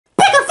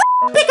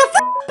Hello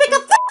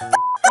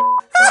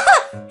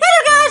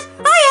guys,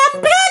 I am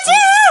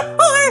Pikachu,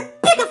 or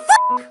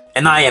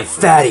And I am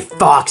Fatty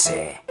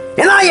Foxy.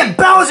 And I am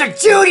Bowser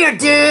Jr.,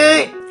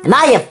 dude! And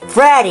I am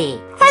Freddy.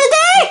 And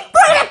today,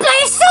 we're gonna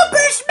play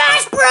Super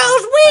Smash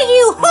Bros. Wii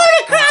U.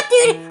 Holy crap,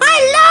 dude,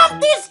 I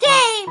love this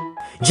game!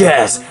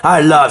 Yes,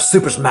 I love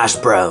Super Smash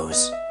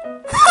Bros.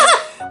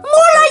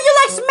 More like you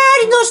like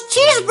smashing those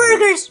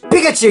cheeseburgers!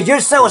 Pikachu,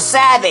 you're so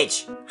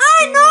savage!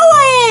 I know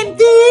I am,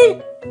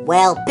 dude!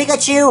 Well,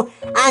 Pikachu,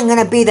 I'm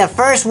gonna be the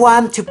first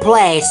one to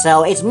play,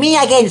 so it's me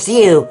against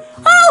you.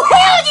 Oh,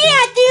 hell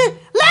yeah, dude!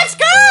 Let's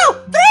go!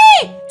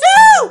 3,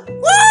 2,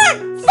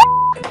 1,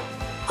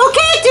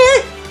 Okay,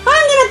 dude,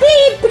 I'm gonna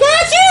be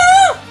Pikachu!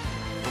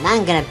 And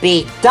I'm gonna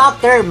be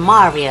Dr.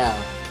 Mario.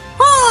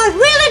 Oh,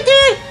 really,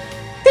 dude?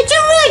 Did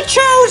you really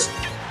choose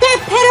that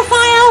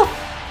pedophile?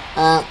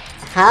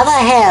 How the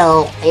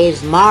hell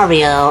is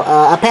Mario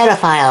a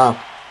pedophile?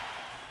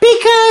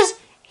 Because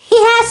he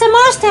has a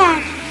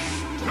mustache.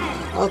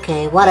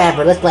 Okay,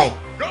 whatever, let's play.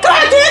 Come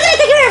on, dude, I'm gonna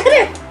kick your ass. Come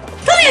here.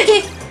 Come here,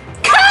 dude.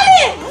 Come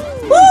here.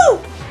 Woo!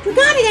 You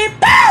got me there.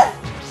 Boom!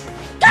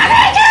 Come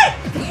here, dude.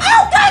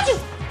 Oh, got you.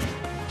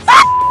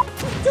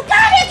 You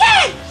got me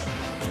again.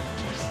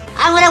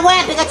 I'm gonna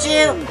win,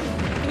 Pikachu.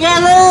 You're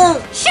gonna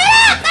lose. Shut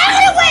up! I'm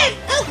gonna win.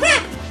 Oh,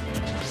 crap.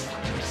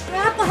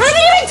 Crap, I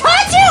haven't even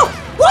touched you.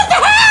 What the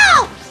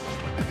hell?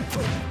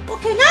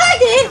 Okay, now I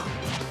did.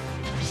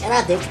 Shut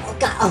up, dude. Oh,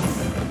 God. Oh,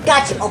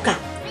 got you. Okay.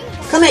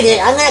 Come here, dude.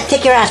 I'm gonna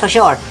kick your ass for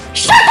sure.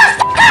 Shut the f***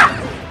 up!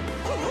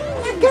 Oh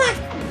my god!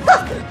 Huh.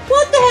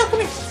 What the hell? Come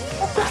here!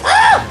 Oh god!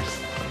 Oh!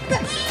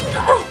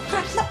 Oh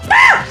god! No!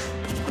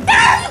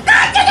 No! You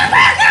got to the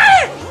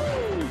burger!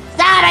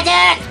 Stop it,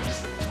 dude!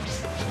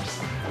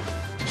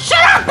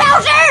 Shut up,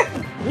 Bowser!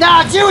 No,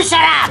 you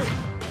shut up!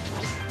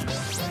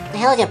 What the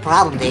hell is your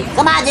problem, dude?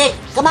 Come on, dude.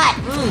 Come on.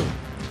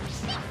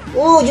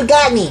 Ooh, you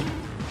got me.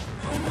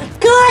 Oh my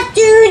god,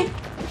 dude!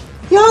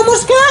 You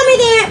almost got me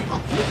there! No!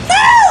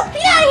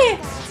 Get out of here!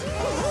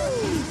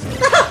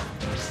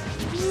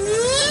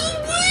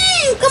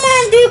 Come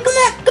on, dude! Come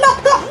on! Come on!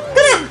 Come on!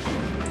 Come on!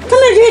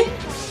 Come here, dude!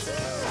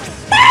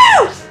 No!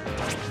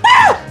 No!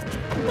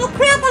 No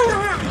crap!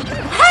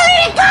 How did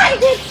it got it,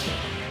 dude?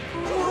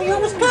 Oh, you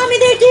almost got me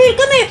there, dude!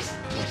 Come here!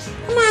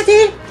 Come on,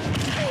 dude!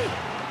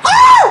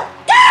 Oh!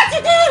 Got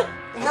you, dude!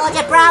 What the hell is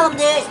your problem,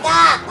 dude?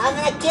 Stop! I'm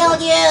gonna kill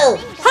you!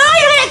 How are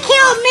you gonna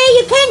kill me?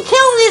 You can't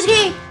kill in this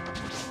game!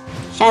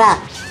 Shut up.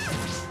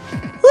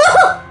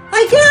 Woo!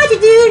 I got you,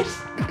 dude!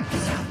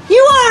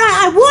 You are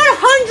at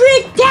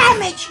 100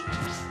 damage!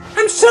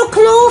 I'm so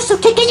close to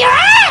kicking your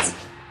ass!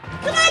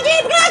 Come on,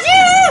 dude,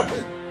 Pikachu!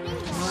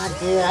 Come on,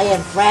 dude. I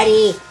am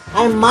Freddy.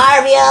 I'm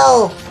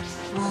Mario.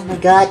 Oh my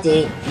god,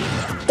 dude.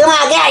 Come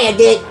on, get out of here,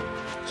 dude.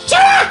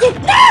 Shut up, dude!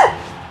 No!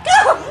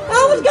 Go! I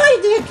almost got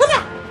you, dude! Come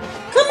on!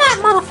 Come on,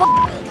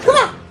 motherfucker! Come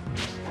on!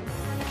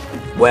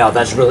 Well,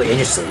 that's really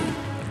interesting.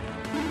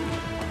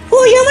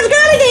 Oh, you almost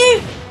got me there!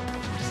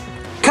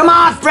 Come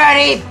on,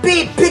 Freddy!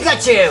 Beat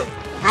Pikachu!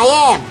 I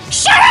am.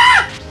 Shut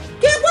up!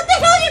 Dude, what the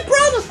hell is your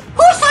problem?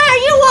 Whose side are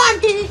you on,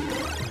 dude?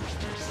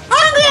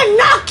 I'm gonna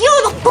knock you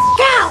the f***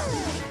 out!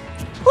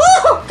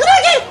 Woo! Come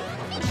on, dude!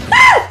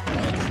 No!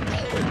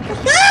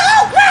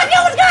 Oh, crap! You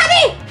almost got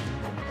me!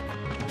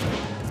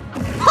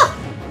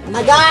 Oh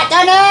my god,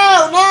 oh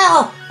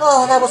no!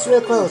 Oh, that was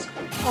real close.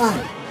 Oh,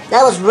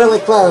 that was really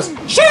close.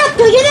 Shut up,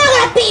 dude! You're not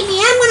gonna beat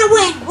me! I'm gonna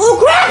win! Oh,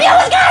 crap! You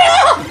almost got me!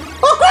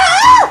 Oh,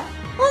 crap!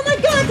 Oh my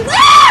god!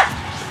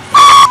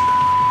 Ah!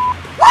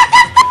 What the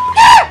f***,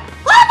 dude?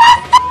 What the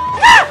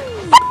f***?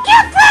 Fuck you,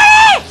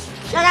 Freddy!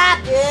 Shut up,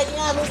 dude. You're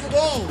gonna lose the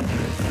game.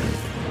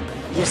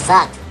 You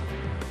suck.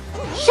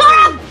 Shut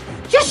up!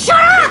 Just shut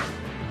up!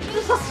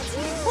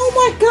 Oh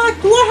my god,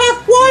 do I have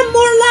one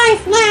more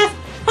life left?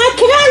 I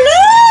cannot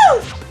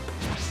lose!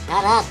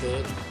 Shut up,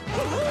 dude.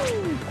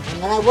 I'm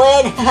gonna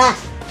win.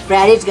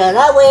 Freddy's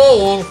gonna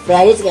win.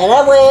 Freddy's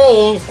gonna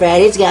win.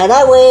 Freddy's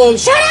gonna win.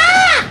 Shut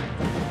up!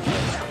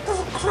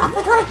 Oh crap,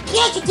 I gotta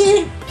get you,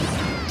 dude!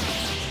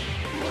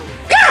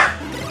 Gah!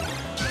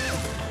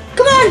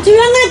 Come on, dude,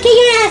 I'm gonna kick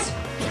your ass!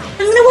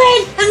 I'm gonna win!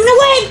 I'm gonna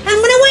win! I'm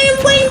gonna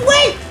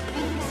win!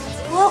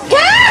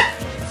 Okay!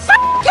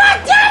 God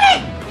damn it!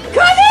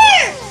 Come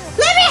here!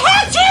 Let me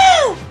hit you!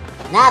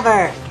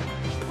 Never.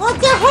 What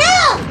the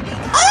hell?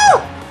 Oh!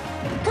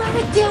 God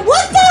damn,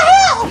 what the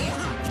hell?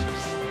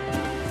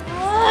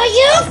 Oh,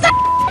 you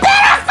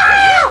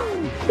pedophile!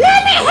 Let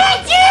me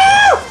hit you!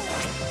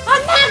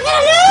 I'm not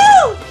gonna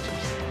lose!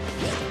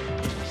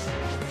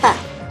 Ha!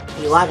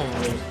 You are gonna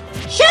lose.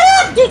 Shut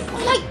up, dude! Oh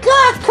my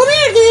god, come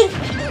here, dude!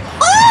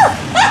 Oh!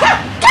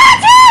 Got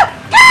you!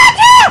 Got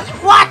you!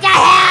 What the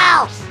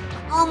hell?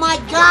 Oh my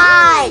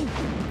god!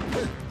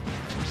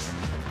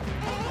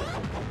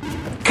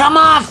 Come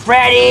on,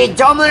 Freddy!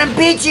 Don't let him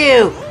beat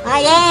you!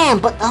 I am,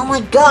 but oh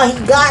my god,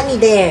 he got me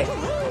there.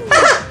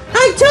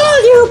 I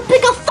told you!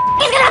 Pick a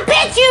f***ing gonna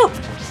beat you!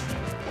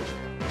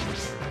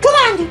 Come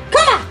on, dude,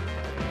 come on!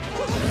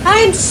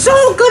 I'm so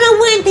gonna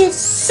win this!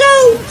 So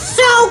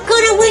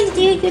gonna win,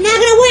 dude! You're not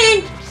gonna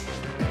win!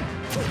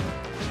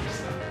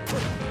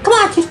 Come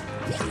on, dude!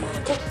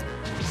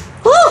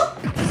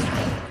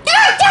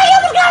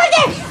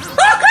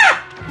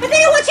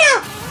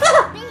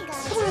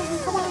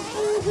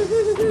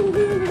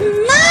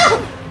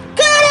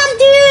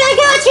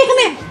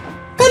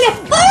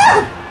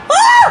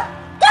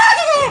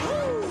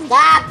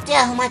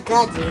 Oh my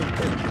god, dude.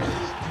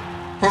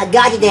 I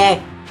got you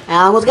there.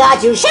 I almost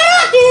got you. Shut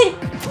up, dude!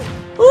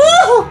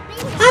 Ooh!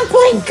 I'm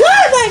playing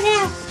good right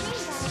now!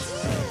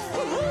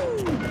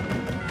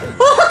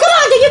 Oh, come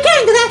on, dude! You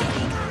can't do that!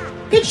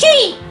 You're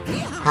cheating!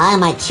 How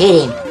am I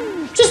cheating?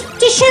 Just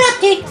shut up,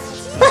 dude!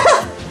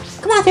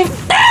 Come on, dude!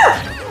 No!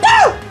 No!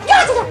 You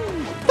got to go!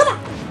 Come on!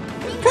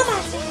 Come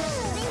on, dude!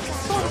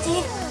 Come on,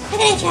 dude! I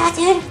got you out,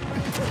 dude!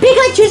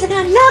 Pikachu's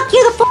gonna knock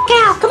you the fuck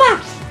out! Come on!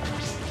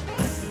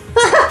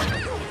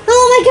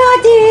 Oh my god,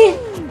 dude!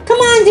 Come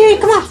on, dude!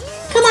 Come on!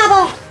 Come on,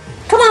 boy!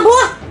 Come on,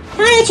 boy!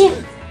 I got you!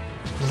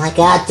 Oh my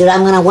god, dude!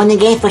 I'm gonna win the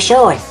game for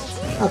sure!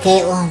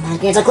 Okay, oh my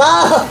god, so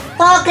close!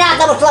 Oh crap,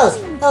 that was close!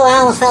 Oh, I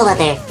almost fell right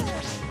there.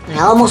 I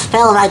almost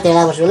fell right there,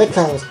 that was really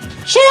close.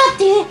 Shut up,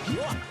 dude!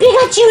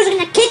 Pikachu's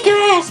gonna kick your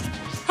ass!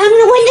 I'm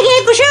gonna win the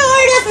game for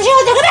sure! That's for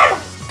sure! Come here!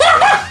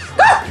 Come on!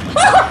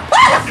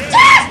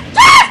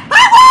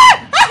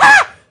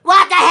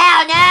 What the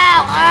hell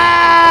now?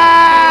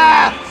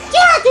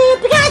 Yeah, dude,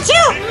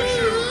 Pikachu!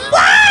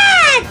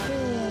 What?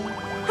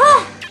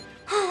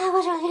 That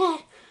was really good.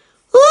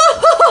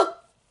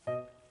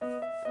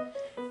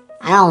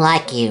 I don't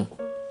like you.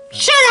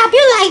 Shut up,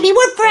 you like me,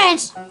 we're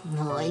friends!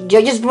 No,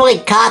 you're just really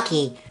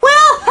cocky.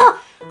 Well,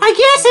 I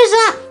guess it's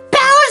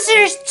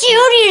Bowser's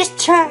Jr.'s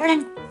turn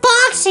and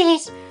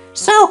Foxy's.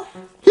 So,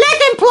 let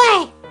them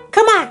play.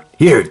 Come on.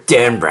 You're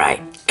damn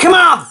right. Come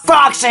on,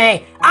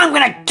 Foxy! I'm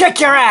gonna kick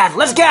your ass.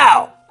 Let's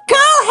go!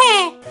 Go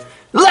ahead.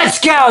 Let's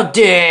go,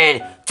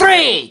 dude!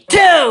 3,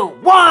 2,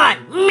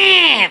 1,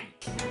 man!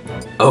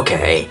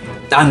 Okay,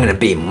 I'm gonna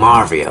be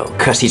Mario,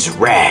 cause he's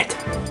red.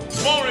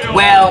 Mario.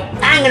 Well,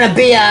 I'm gonna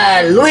be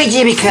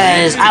Luigi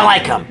because I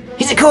like him.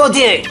 He's a cool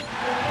dude.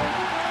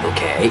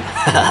 Okay,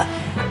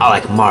 I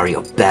like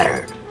Mario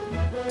better.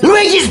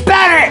 Luigi's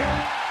better!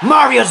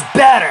 Mario's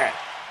better!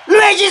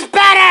 Luigi's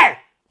better!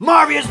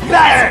 Mario's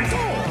better!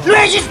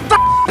 Luigi's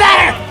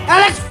better! Now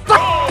let's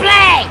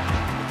play!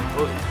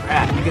 Holy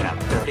crap, you got a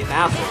dirty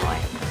mouth boy.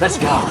 Let's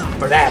go.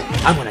 For that,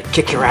 I'm gonna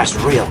kick your ass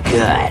real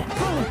good.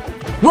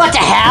 What the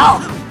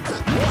hell?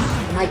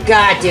 Oh my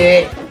god,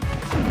 dude.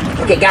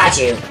 Okay, got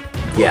you.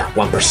 Yeah,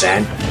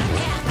 1%.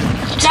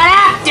 Shut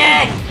up,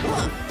 dude!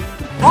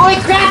 Holy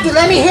crap, dude,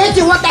 let me hit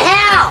you, what the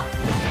hell?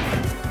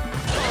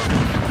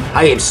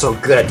 I am so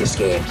good at this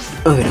game.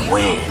 I'm gonna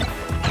win.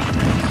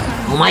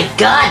 Oh my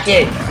god,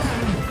 dude!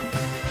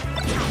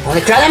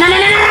 Holy crap, no!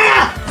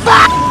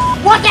 Fuck!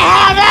 What the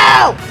hell,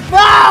 no!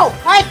 No!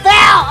 I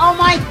fell! Oh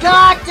my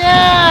god,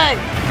 dude!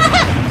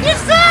 You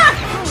suck!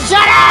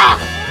 Shut up!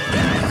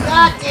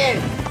 God,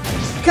 dude!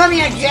 Come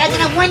here, dude, I'm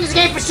gonna win this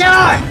game for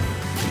sure!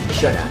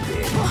 Shut up, dude.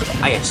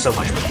 I am so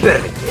much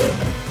better than you.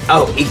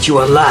 I'll eat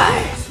you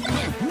alive.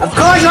 Of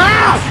course you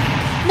will!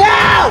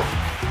 No!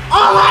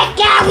 Oh my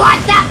god, what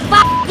the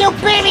fuck? You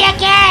beat me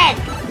again!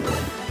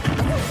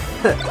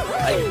 I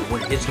am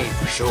winning this game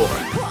for sure.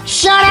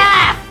 Shut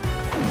up!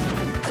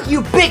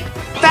 You big,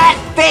 fat,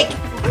 fake,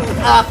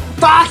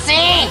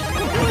 Foxy!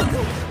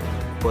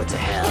 What the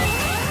hell?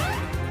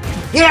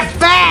 You're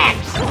fat!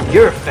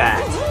 You're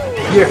fat.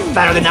 You're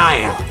fatter than I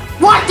am.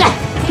 What the?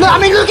 No, I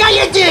mean, look how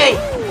you did!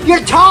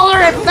 You're taller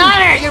and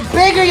fatter! You're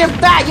bigger, you're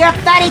fat! You're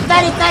fatty,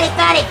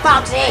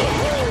 Foxy!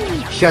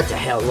 Shut the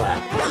hell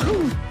up.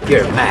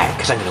 You're mad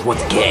because I'm gonna win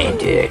the game,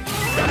 dude.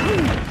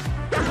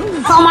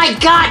 Oh my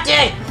god,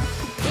 dude!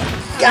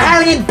 I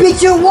haven't even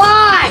beat you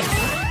once!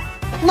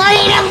 Not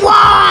even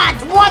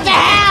once! What the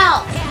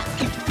hell?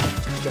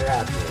 Shut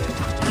up, dude.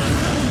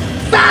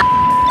 Stop!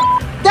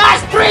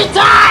 That's 3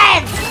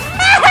 times!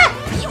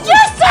 You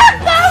suck,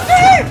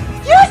 Bowser!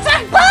 You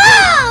suck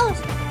balls!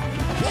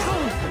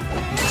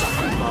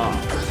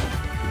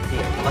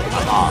 Here, look at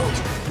my balls.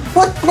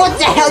 What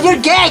the hell?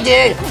 You're gay,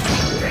 dude!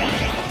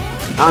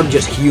 I'm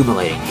just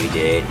humiliating you,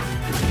 dude.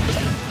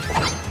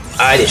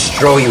 I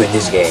destroy you in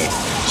this game.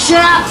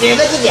 Shut up, dude!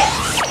 Look at that!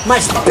 My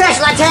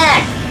special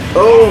attack!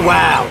 Oh,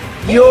 wow.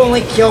 You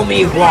only kill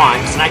me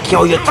once, and I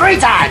kill you 3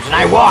 times, and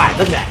I won.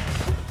 Look at that.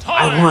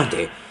 I won,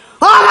 dude.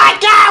 Oh my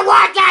god,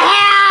 what the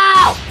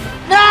hell?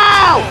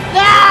 No!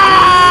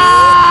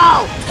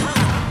 No!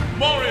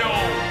 Mario.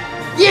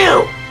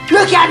 You!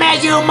 Look at me,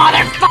 you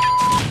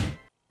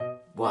motherfucker!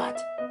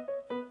 What?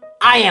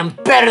 I am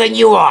better than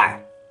you are!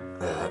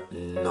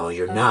 No,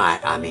 you're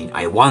not. I mean,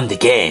 I won the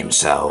game,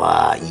 so,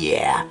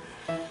 yeah.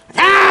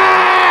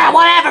 Ah!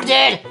 Whatever,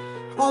 dude!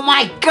 Oh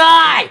my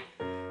god!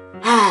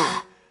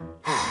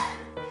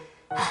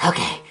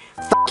 Okay,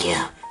 fuck you.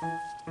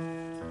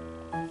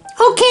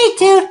 Okay,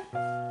 dude.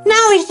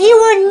 Now it's you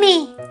and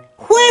me.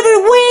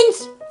 Whoever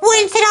wins,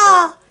 wins it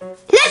all.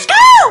 Let's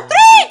go!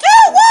 3, 2,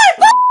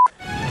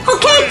 1,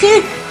 okay,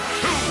 dude.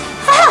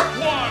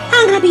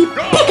 I'm gonna be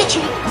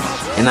Pikachu.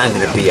 And I'm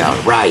gonna be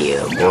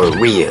Ryu, or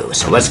Ryu,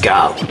 so let's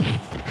go.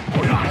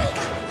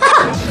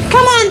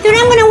 Come on, dude.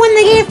 I'm gonna win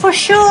the game for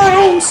sure.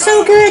 I am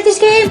so good at this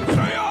game.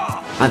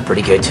 I'm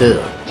pretty good,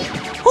 too.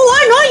 Oh,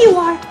 I know you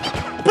are.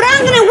 But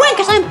I'm gonna win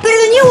because I'm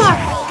better than you are.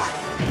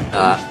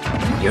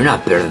 You're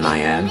not better than I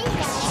am.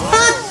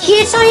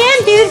 Yes I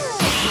am, dude.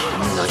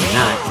 No, you're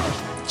not.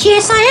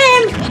 Yes I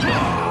am.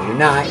 No, you're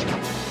not.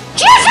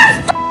 Cheers, I'm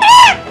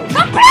f***ing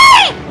I'm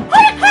playing!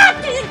 Holy crap,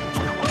 dude!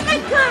 Oh my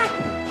god!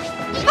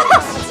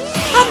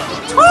 I'm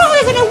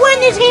totally gonna win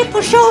this game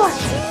for sure!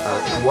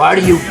 Why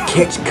do you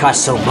kids cuss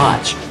so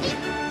much?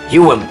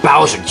 You and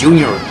Bowser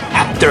Jr.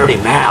 have dirty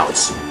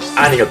mouths.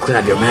 I need to clean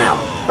up your mouth.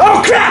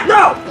 Oh crap,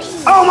 no!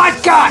 Oh my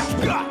god!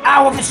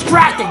 I was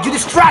distracted, you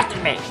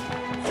distracted me!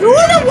 You're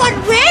the one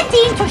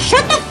ranting, so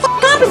shut the f***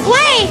 up and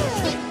play!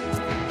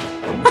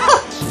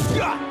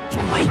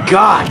 Oh my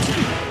god!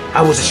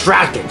 I was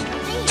distracted.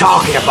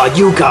 Talking about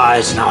you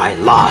guys, now I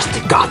lost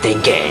the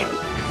goddamn game.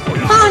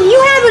 Oh, you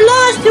haven't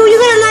lost, dude. You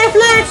got a life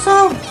left,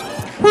 so...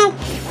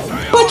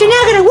 but you're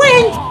not gonna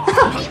win.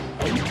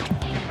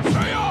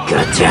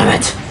 God damn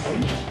it.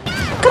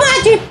 Come on,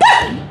 dude.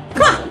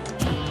 Come on.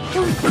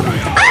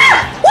 Ah!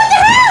 What the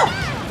hell?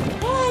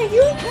 Oh,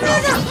 you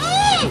brother.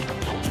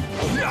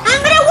 I'm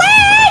gonna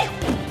win!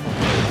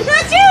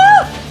 Not you!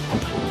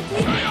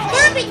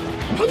 Stop it!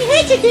 Can you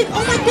hit you, dude?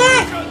 Oh my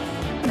god!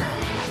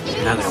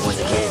 You're not gonna win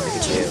the game,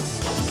 Pikachu.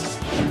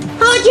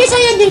 Oh, yes I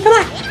am, dude. Come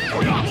on.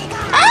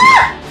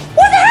 Ah!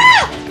 What the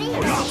hell?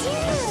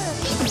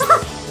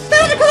 That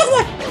was a close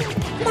one.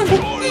 Come on,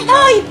 dude.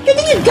 Oh, you think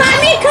you got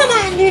me? Come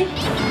on, dude.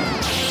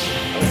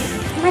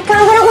 Oh my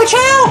god, I gotta watch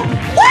out.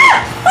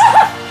 Ah!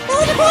 That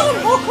was a close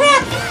one. Oh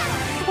crap.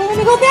 Oh, let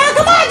me go down.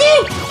 Come on,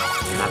 dude.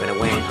 You're not gonna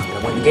win. I'm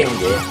gonna win the game,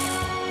 dude.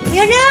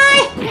 You're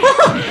not.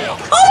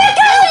 Oh my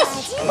god.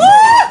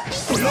 Oh!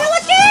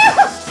 Watch out.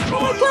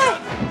 Oh my god.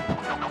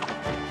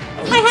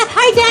 I have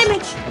high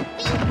damage.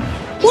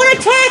 One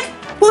attack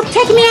will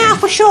take me out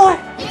for sure.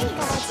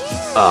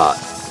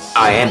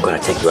 I am gonna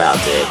take you out,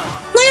 dude.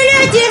 No, you're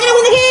not, dude. I'm gonna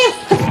win the game.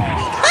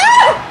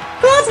 Ah!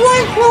 Close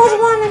one.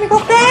 Let me go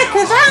back,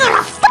 because I'm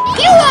gonna f***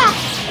 you up.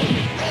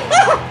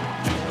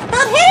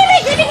 Stop hitting me.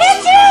 Let me hit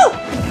you.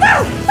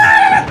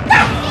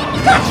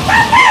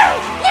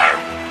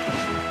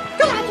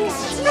 Come on, dude.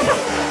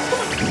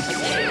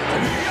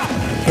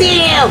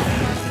 Beat him!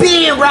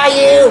 Beat him,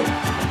 Ryu!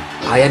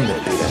 I am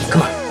gonna beat him.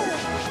 Come on.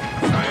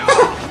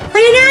 No,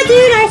 you're not,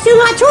 dude. I still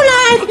got 2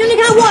 lives. You only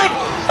got 1.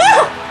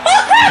 Oh,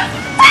 crap.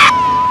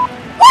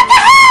 What the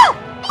hell?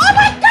 Oh,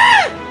 my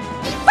God.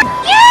 Fuck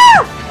you.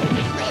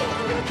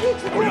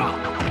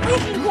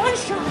 One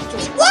shot.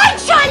 Just 1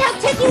 shot. I'll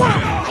take you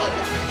out.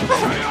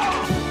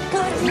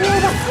 God,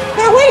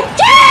 now wait.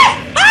 Yes!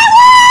 I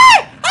won!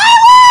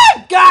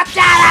 God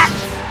damn it!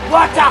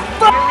 What the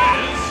fuck?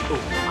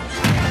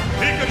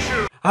 Pikachu!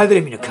 I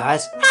didn't mean to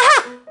cuss. Haha!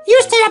 You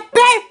said a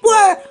bad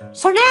word.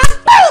 So now,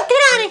 boom,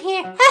 get out of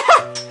here.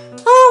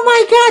 Oh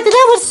my god,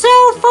 that was so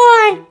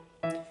fun!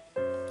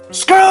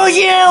 Screw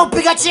you,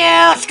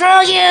 Pikachu!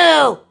 Screw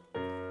you!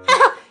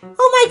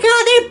 Oh my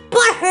god, they're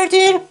butthurt,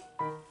 dude!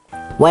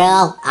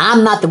 Well,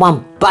 I'm not the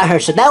one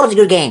butthurt, so that was a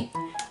good game.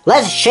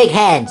 Let's shake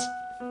hands.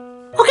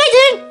 Okay,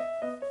 dude!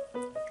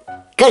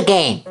 Good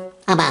game.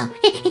 How about?